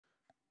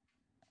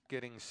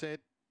Getting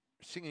set.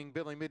 Singing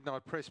Billy,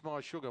 Midnight Press, My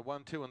Sugar,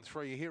 1, 2 and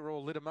 3 here.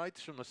 All litter mates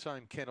from the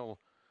same kennel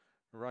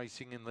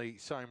racing in the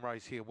same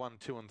race here, 1,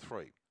 2 and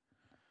 3.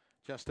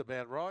 Just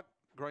about right.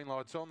 Green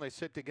light's on. They're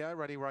set to go.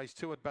 Ready, race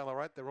 2 at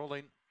Ballarat. They're all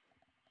in.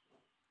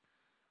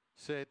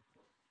 Set.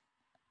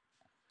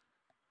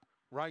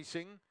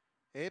 Racing.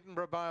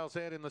 Edinburgh Bale's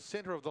out in the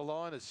centre of the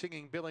line as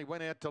Singing Billy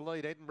went out to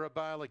lead. Edinburgh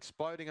Bale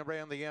exploding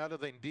around the outer,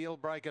 then Deal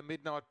Breaker,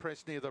 Midnight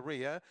Press near the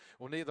rear,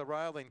 or near the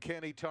rail, then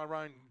County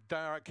Tyrone,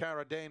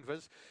 Cara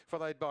Danvers,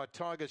 followed by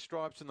Tiger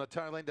Stripes in the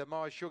tail end of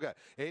My Sugar.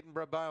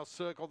 Edinburgh Bale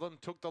circled them,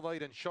 took the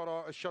lead and shot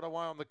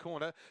away on the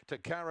corner to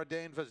Cara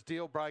Danvers,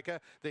 Deal Breaker,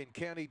 then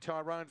County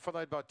Tyrone,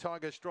 followed by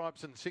Tiger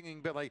Stripes and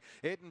Singing Billy.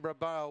 Edinburgh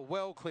Bale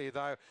well clear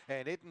though,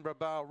 and Edinburgh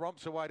Bale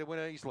romps away to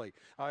win easily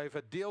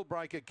over Deal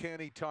Breaker,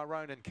 County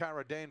Tyrone and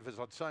Cara Danvers,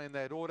 I'd say in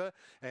that order,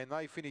 and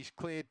they finished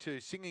clear to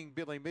Singing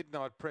Billy,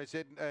 Midnight Press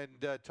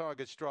and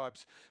Tiger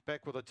Stripes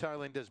back with the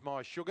tail end as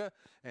My Sugar,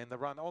 and the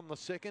run on the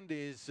second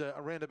is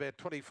around about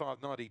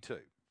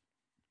 25.92.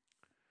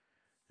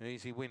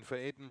 Easy win for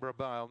Edinburgh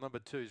Bale. Number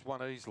 2's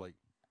won easily.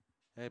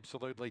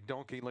 Absolutely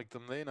donkey licked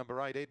them there.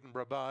 Number 8,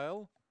 Edinburgh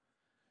Bale.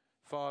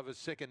 5 is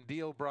second,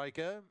 Deal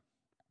Breaker.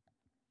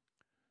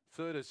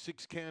 3rd is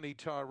 6, County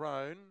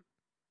Tyrone.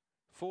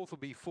 4th will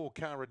be 4,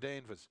 Cara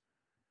Danvers.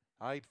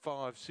 8,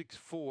 5, 6,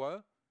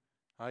 4.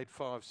 8,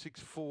 5, 6,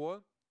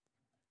 4.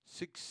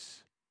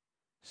 6,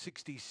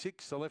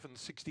 66, 11,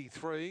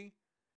 63.